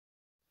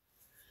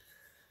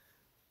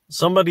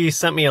Somebody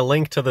sent me a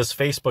link to this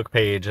Facebook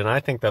page, and I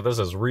think that this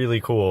is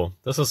really cool.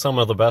 This is some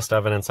of the best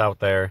evidence out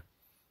there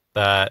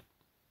that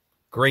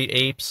great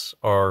apes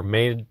are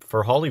made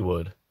for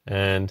Hollywood.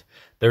 And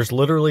there's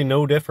literally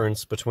no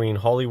difference between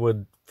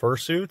Hollywood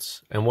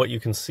fursuits and what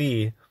you can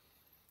see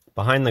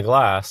behind the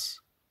glass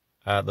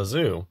at the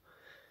zoo.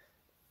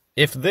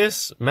 If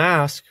this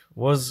mask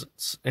was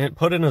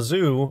put in a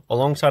zoo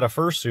alongside a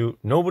fursuit,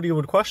 nobody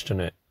would question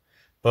it.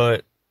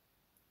 But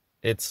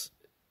it's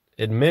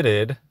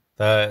admitted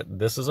that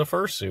this is a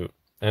fursuit.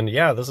 And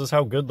yeah, this is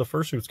how good the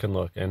fursuits can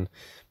look. And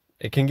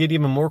it can get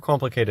even more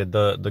complicated.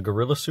 The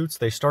gorilla suits,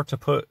 they start to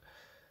put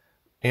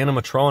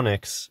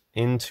animatronics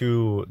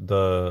into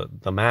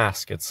the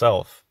mask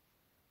itself.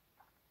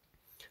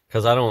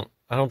 Because I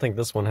don't think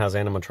this one has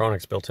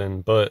animatronics built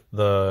in, but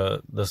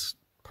this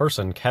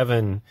person,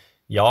 Kevin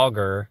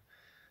Yager,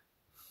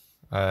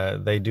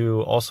 they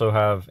do also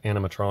have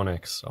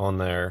animatronics on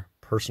their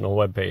personal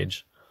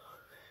webpage.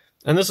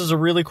 And this is a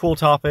really cool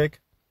topic.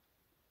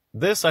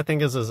 This, I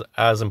think, is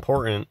as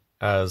important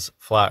as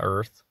Flat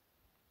Earth,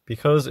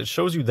 because it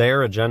shows you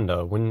their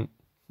agenda.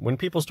 When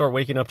people start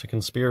waking up to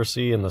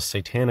conspiracy and the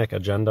satanic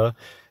agenda,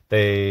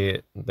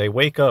 they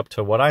wake up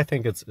to what I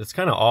think it's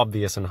kind of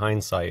obvious in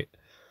hindsight,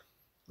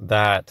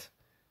 that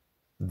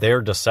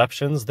their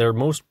deceptions, their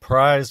most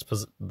prized,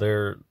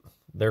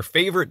 their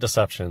favorite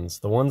deceptions,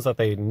 the ones that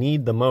they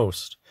need the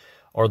most,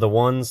 are the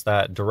ones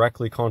that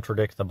directly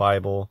contradict the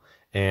Bible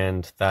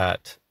and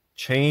that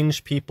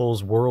change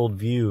people's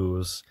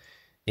worldviews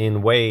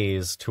in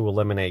ways to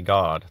eliminate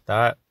God.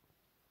 That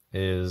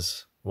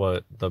is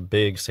what the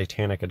big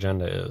satanic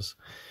agenda is.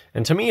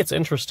 And to me, it's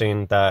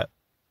interesting that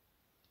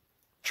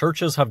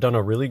churches have done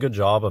a really good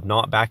job of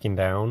not backing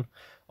down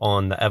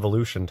on the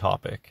evolution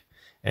topic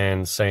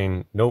and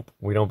saying, nope,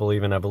 we don't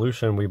believe in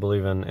evolution, we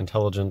believe in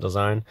intelligent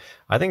design.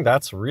 I think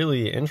that's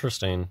really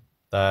interesting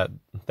that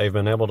they've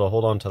been able to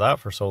hold on to that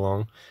for so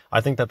long. I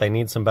think that they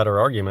need some better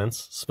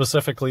arguments.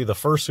 Specifically, the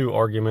fursuit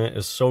argument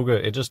is so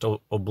good. It just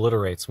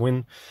obliterates.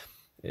 When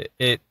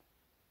it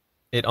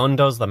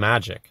undoes the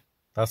magic.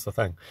 That's the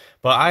thing.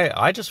 But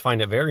I just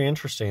find it very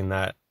interesting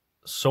that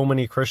so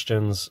many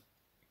Christians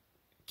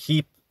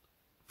keep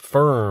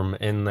firm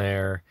in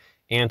their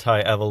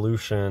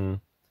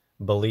anti-evolution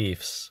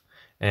beliefs.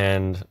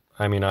 And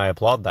I mean, I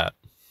applaud that.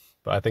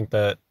 But I think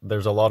that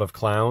there's a lot of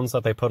clowns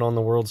that they put on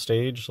the world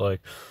stage,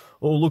 like,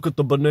 oh, look at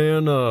the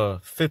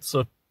banana, fits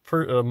a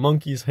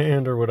monkey's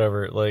hand or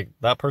whatever. Like,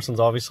 that person's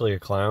obviously a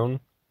clown,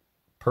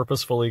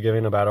 purposefully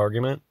giving a bad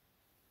argument.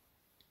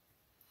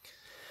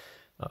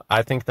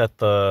 I think that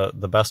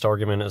the best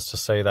argument is to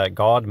say that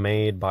God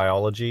made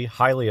biology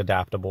highly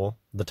adaptable.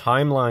 The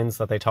timelines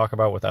that they talk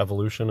about with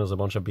evolution is a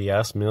bunch of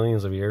BS,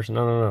 millions of years.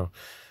 No.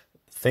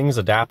 Things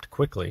adapt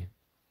quickly.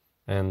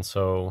 And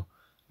so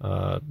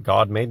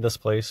God made this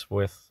place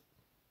with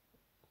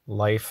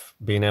life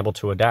being able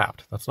to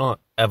adapt. That's not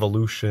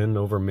evolution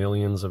over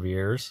millions of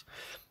years.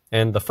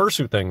 And the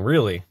fursuit thing,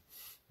 really,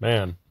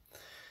 man,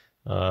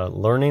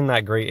 learning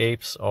that great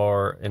apes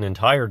are an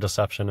entire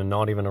deception and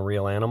not even a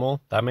real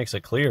animal, that makes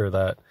it clear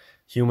that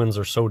humans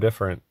are so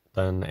different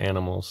than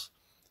animals.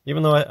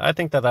 Even though I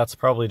think that that's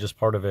probably just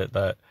part of it,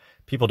 that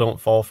people don't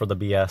fall for the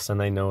BS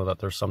and they know that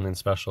there's something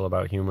special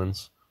about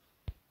humans,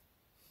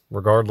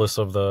 regardless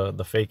of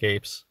the fake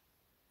apes.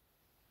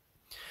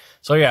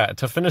 So yeah,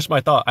 to finish my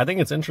thought, I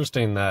think it's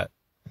interesting that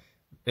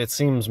it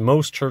seems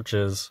most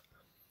churches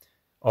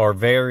are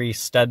very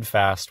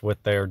steadfast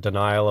with their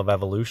denial of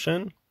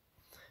evolution,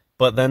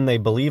 but then they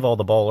believe all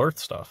the ball earth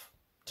stuff.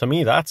 To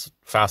me, that's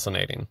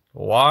fascinating.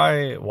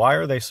 Why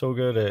are they so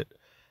good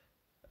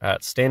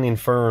at standing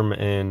firm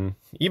in,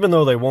 even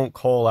though they won't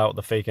call out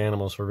the fake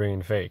animals for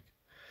being fake,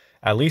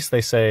 at least they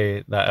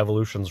say that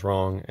evolution's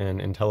wrong and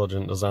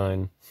intelligent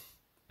design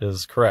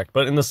is correct.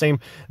 But in the same,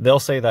 they'll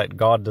say that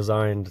God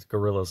designed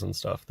gorillas and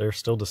stuff. They're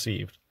still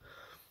deceived.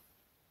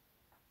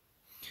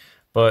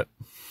 But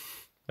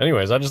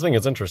anyways, I just think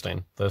it's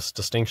interesting, this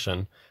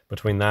distinction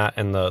between that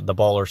and the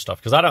baller stuff.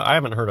 Because I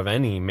haven't heard of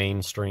any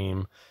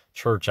mainstream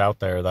church out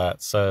there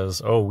that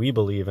says, oh, we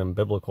believe in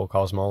biblical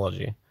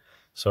cosmology.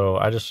 So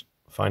I just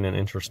find an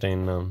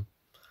interesting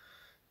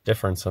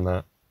difference in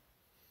that.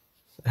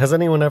 Has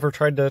anyone ever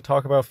tried to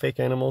talk about fake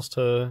animals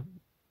to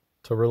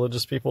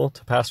religious people,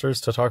 to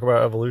pastors, to talk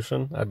about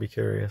evolution? I'd be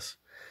curious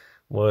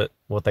what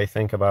they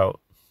think about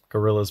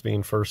gorillas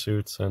being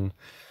fursuits and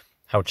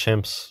how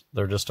chimps,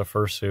 they're just a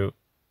fursuit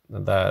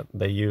that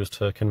they use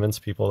to convince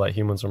people that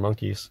humans are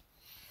monkeys.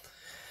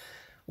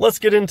 Let's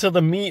get into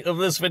the meat of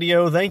this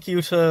video. Thank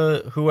you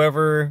to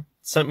whoever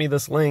sent me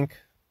this link.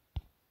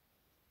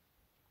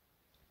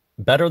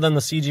 Better than the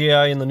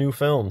CGI in the new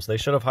films. They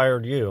should have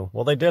hired you.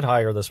 Well, they did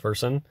hire this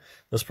person.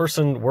 This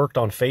person worked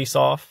on Face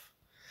Off.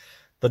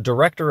 The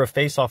director of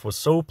Face Off was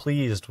so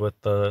pleased with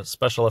the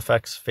special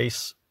effects,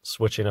 face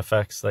switching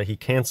effects, that he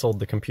canceled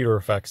the computer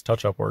effects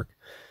touch-up work.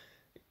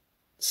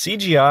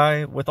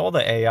 CGI, with all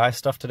the AI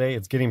stuff today,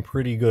 it's getting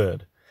pretty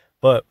good.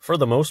 But for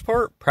the most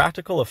part,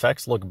 practical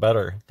effects look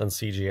better than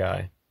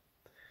CGI.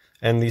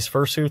 And these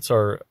fursuits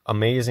are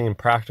amazing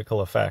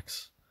practical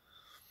effects.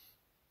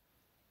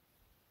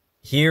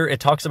 Here it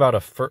talks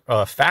about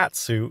a fat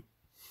suit.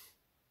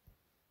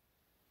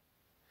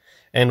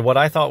 And what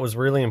I thought was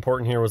really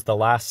important here was the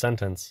last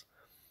sentence.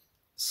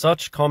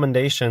 Such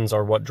commendations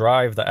are what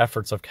drive the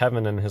efforts of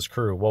Kevin and his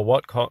crew. Well,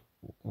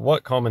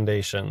 what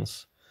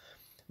commendations?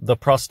 The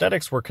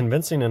prosthetics were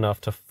convincing enough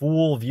to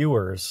fool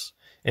viewers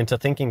into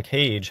thinking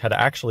Cage had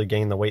actually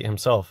gained the weight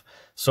himself.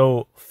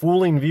 So,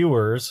 fooling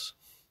viewers,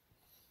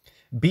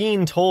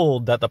 being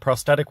told that the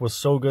prosthetic was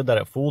so good that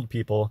it fooled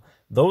people,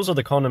 those are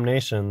the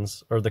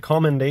condemnations, or the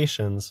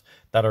commendations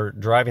that are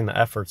driving the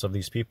efforts of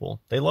these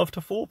people. They love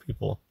to fool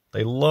people.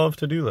 They love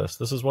to do this.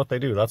 This is what they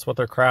do. That's what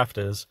their craft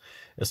is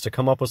to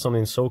come up with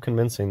something so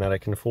convincing that it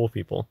can fool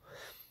people.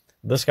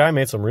 This guy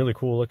made some really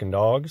cool looking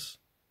dogs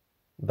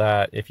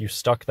that if you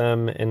stuck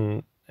them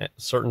in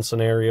certain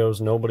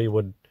scenarios, nobody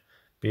would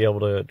be able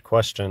to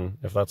question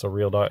if that's a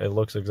real dog. It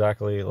looks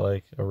exactly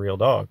like a real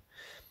dog.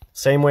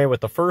 Same way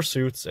with the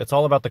fursuits, it's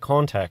all about the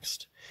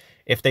context.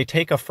 If they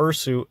take a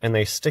fursuit and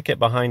they stick it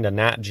behind a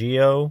Nat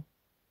Geo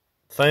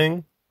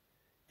thing,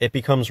 it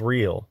becomes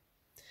real.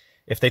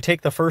 If they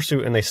take the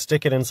fursuit and they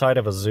stick it inside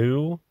of a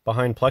zoo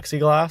behind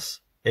plexiglass,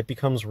 it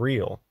becomes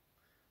real.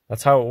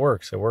 That's how it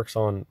works. It works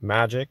on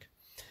magic.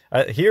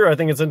 Here, I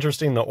think it's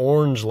interesting, the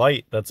orange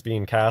light that's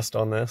being cast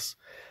on this.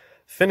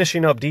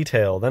 Finishing up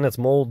detail, then it's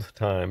mold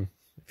time.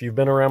 If you've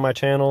been around my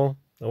channel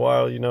a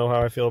while, you know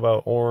how I feel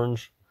about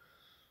orange.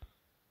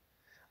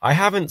 I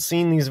haven't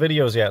seen these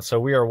videos yet, so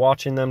we are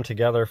watching them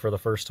together for the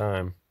first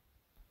time.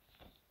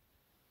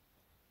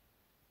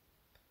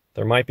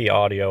 There might be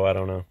audio, I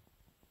don't know.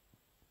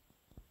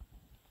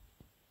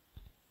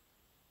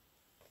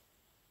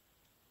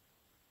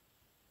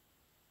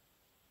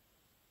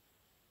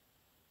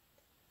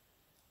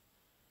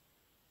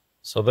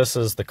 So this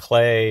is the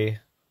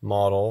clay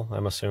model,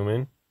 I'm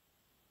assuming.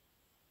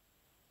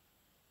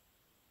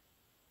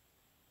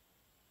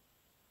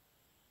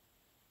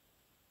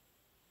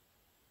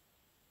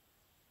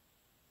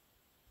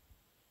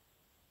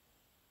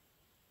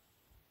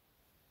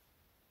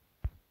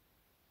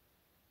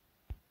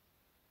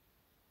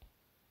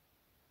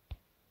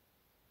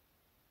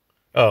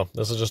 Oh,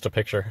 this is just a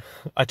picture.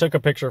 I took a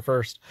picture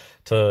first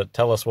to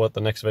tell us what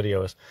the next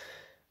video is.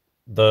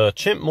 The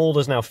chimp mold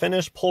is now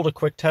finished. Pulled a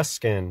quick test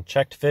skin.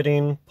 Checked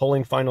fitting,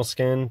 pulling final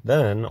skin,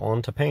 then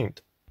on to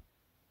paint.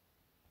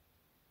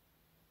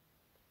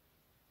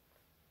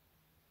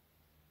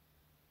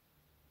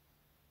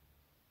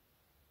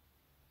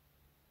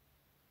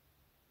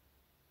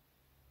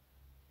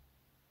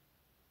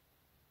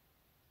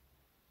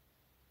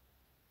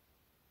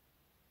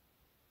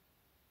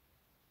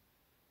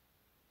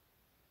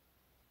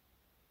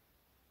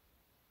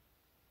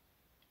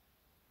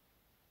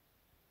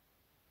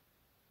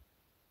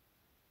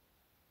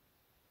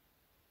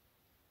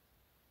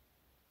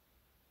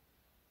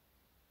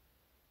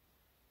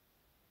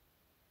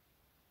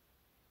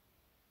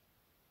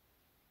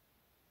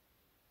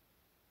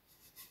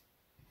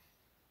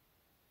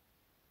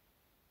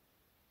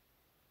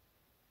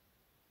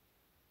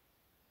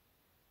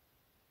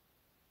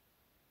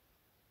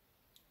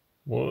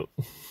 What?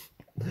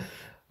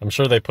 I'm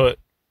sure they put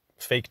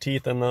fake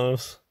teeth in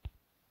those.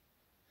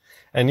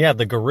 And yeah,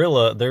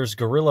 there's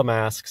gorilla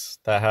masks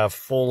that have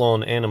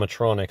full-on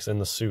animatronics in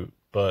the suit,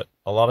 but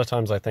a lot of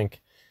times I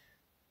think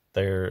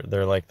they're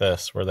like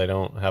this, where they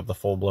don't have the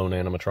full-blown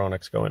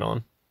animatronics going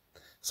on.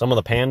 Some of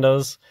the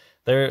pandas,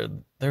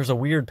 there's a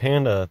weird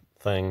panda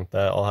thing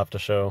that I'll have to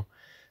show,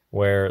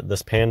 where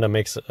this panda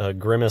makes a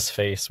grimace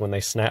face when they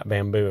snap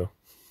bamboo.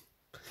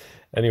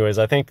 Anyways,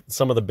 I think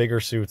some of the bigger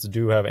suits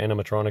do have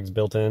animatronics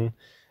built in,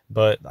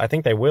 but I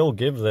think they will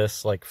give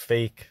this like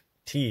fake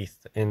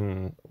teeth.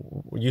 And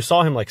you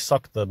saw him like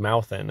suck the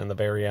mouth in the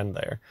very end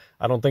there.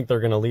 I don't think they're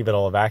going to leave it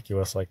all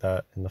vacuous like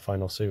that in the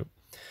final suit.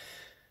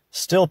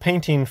 Still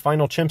painting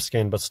final chimp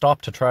skin, but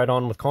stopped to try it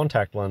on with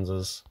contact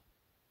lenses.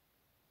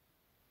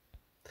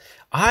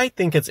 I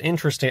think it's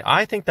interesting.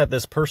 I think that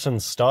this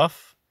person's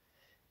stuff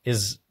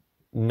is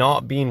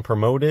not being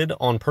promoted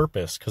on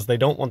purpose because they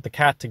don't want the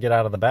cat to get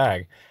out of the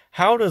bag.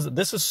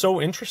 This is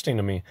so interesting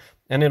to me.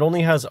 And it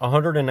only has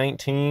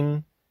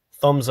 119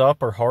 thumbs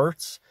up or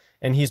hearts.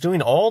 And he's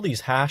doing all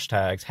these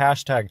hashtags.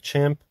 Hashtag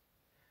chimp.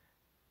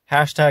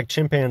 Hashtag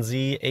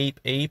chimpanzee,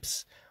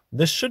 apes.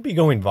 This should be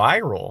going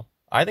viral.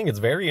 I think it's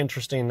very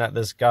interesting that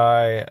this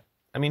guy,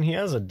 I mean, he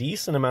has a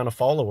decent amount of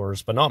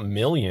followers, but not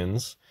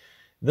millions.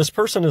 This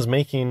person is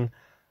making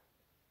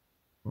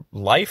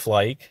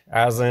lifelike,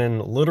 as in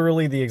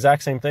literally the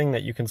exact same thing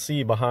that you can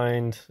see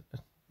behind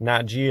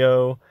Nat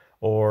Geo,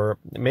 or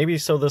maybe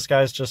so this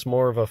guy's just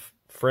more of a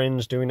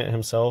fringe doing it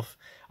himself.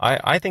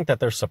 I think that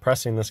they're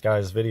suppressing this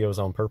guy's videos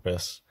on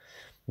purpose,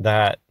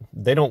 that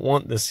they don't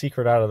want this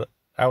secret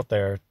out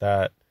there,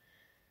 that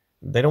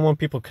they don't want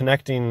people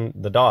connecting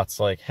the dots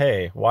like,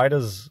 hey, why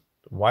does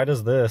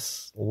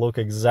this look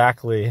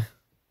exactly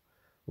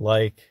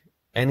like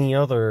any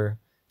other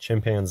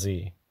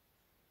chimpanzee?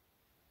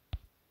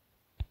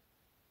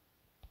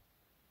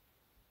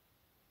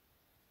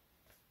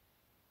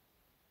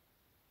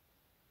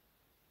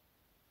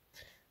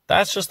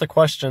 That's just the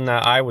question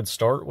that I would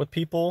start with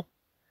people.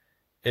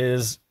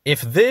 is,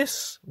 if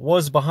this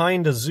was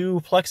behind a zoo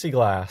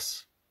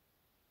plexiglass,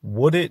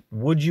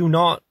 would you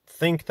not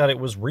think that it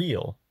was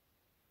real?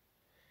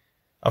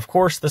 Of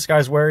course, this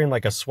guy's wearing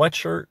like a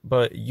sweatshirt,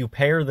 but you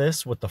pair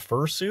this with the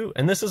fursuit,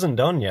 and this isn't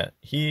done yet.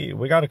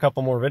 We got a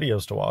couple more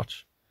videos to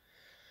watch.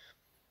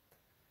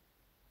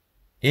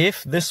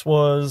 If this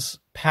was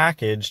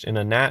packaged in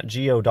a Nat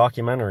Geo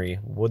documentary,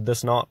 would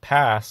this not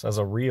pass as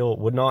a real?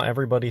 Would not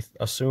everybody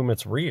assume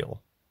it's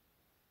real?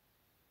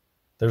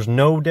 There's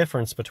no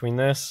difference between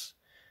this,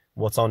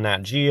 what's on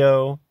Nat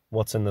Geo,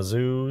 what's in the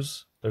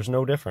zoos. There's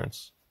no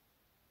difference.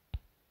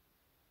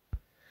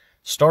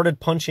 Started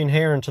punching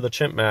hair into the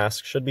chimp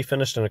mask, should be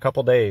finished in a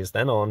couple days,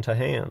 then on to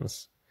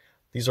hands.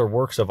 These are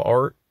works of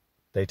art.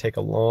 They take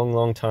a long,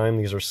 long time.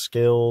 These are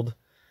skilled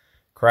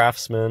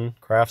craftsmen,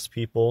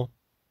 craftspeople.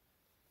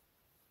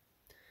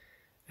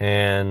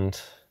 And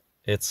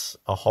it's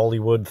a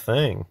Hollywood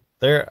thing.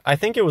 I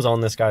think it was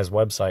on this guy's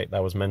website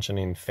that was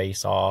mentioning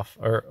Face Off,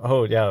 or,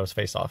 oh yeah, it was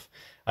Face Off.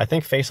 I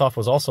think Face Off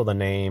was also the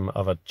name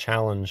of a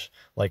challenge,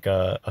 like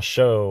a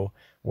show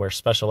where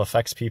special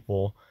effects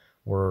people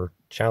were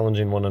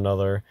challenging one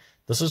another.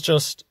 This is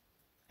just,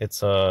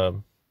 it's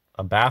a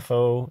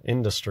Bafo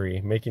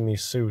industry making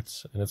these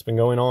suits, and it's been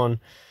going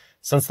on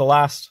since the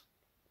last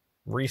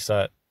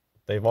reset.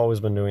 They've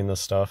always been doing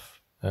this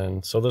stuff,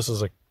 and so this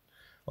is a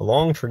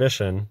long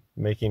tradition,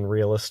 making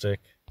realistic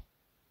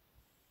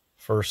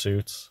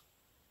fursuits.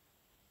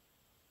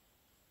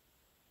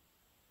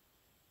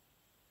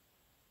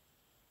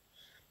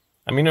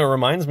 I mean, it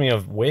reminds me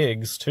of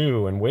wigs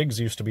too, and wigs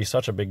used to be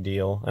such a big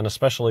deal, and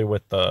especially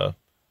with the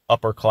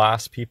upper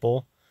class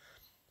people,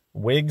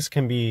 wigs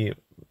can be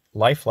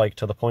lifelike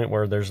to the point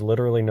where there's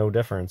literally no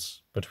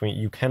difference between,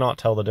 you cannot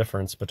tell the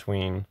difference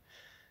between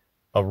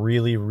a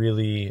really,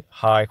 really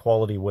high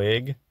quality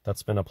wig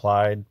that's been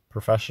applied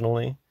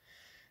professionally.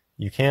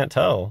 You can't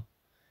tell.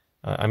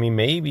 I mean,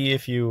 maybe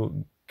if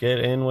you get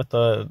in with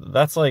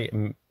that's like,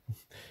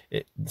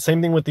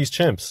 same thing with these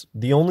chimps.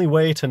 The only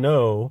way to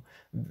know,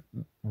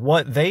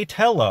 what they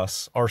tell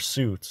us our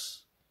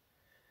suits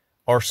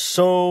are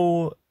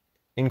so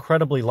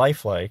incredibly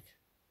lifelike,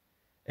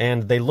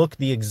 and they look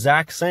the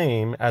exact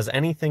same as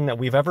anything that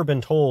we've ever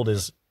been told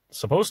is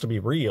supposed to be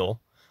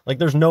real. Like,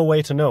 there's no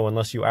way to know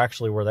unless you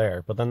actually were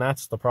there. But then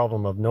that's the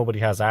problem of nobody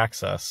has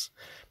access,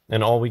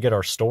 and all we get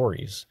are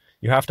stories.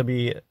 You have to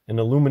be an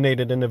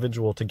illuminated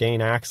individual to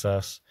gain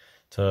access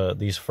to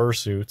these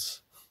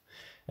fursuits.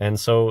 And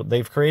so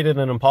they've created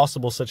an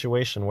impossible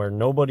situation where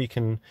nobody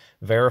can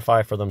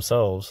verify for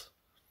themselves,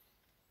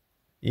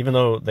 even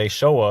though they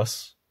show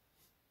us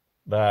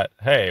that,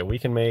 hey, we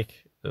can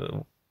make...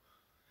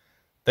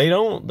 They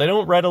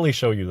don't readily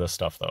show you this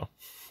stuff, though.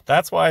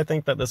 That's why I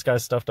think that this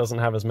guy's stuff doesn't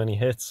have as many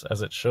hits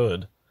as it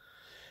should.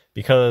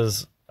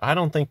 Because I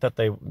don't think that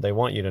they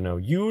want you to know.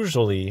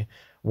 Usually,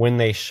 when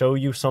they show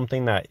you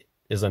something that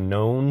is a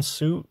known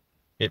suit,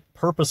 it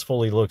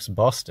purposefully looks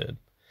busted.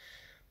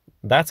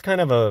 That's kind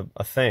of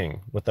a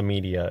thing with the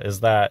media, is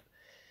that,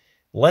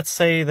 let's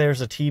say there's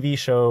a TV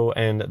show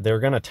and they're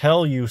going to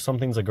tell you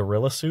something's a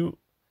gorilla suit.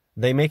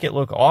 They make it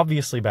look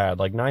obviously bad,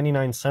 like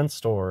 99-cent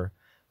store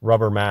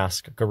rubber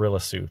mask gorilla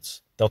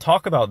suits. They'll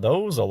talk about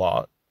those a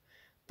lot,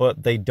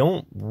 but they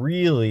don't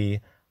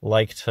really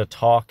like to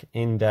talk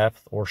in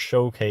depth or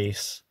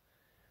showcase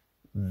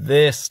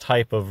this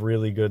type of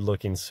really good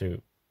looking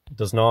suit. It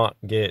does not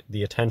get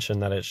the attention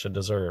that it should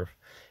deserve.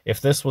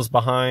 If this was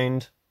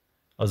behind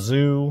a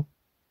zoo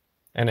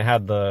and it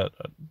had the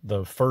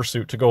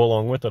fursuit to go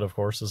along with it, of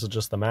course, this is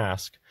just the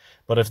mask.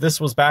 But if this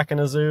was back in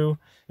a zoo,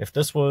 if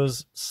this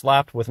was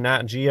slapped with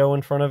Nat Geo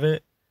in front of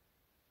it,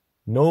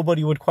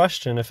 nobody would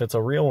question if it's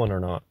a real one or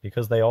not,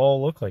 because they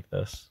all look like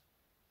this.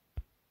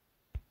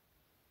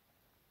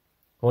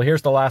 Well,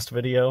 here's the last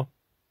video.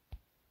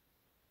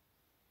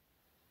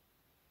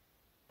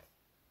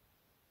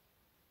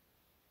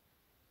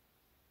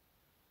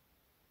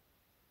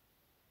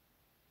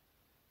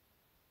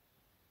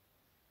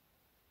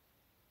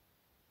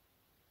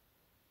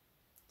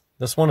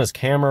 This one is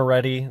camera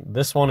ready.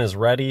 This one is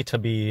ready to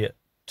be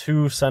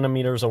 2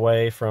 centimeters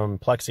away from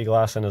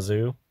plexiglass in a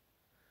zoo.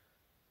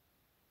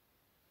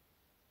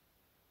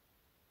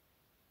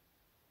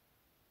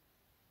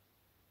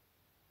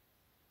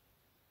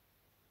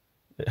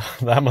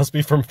 That must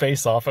be from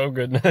Face Off. Oh,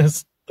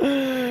 goodness.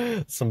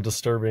 Some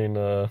disturbing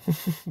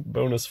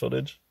bonus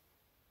footage.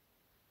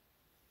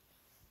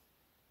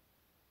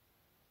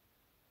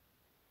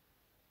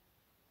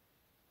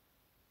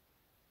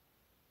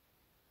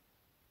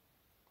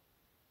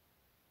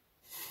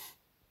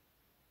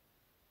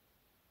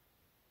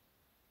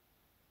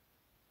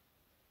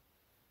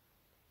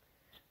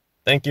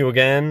 Thank you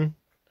again,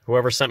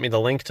 whoever sent me the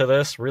link to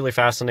this. Really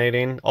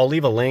fascinating. I'll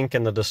leave a link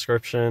in the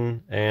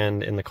description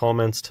and in the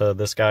comments to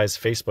this guy's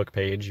Facebook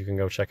page. You can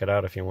go check it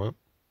out if you want.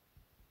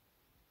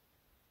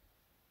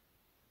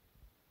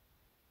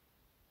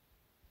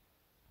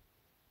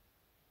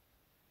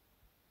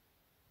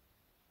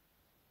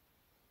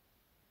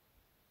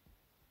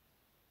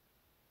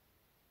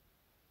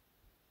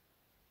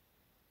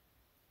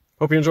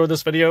 Hope you enjoyed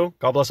this video.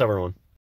 God bless everyone.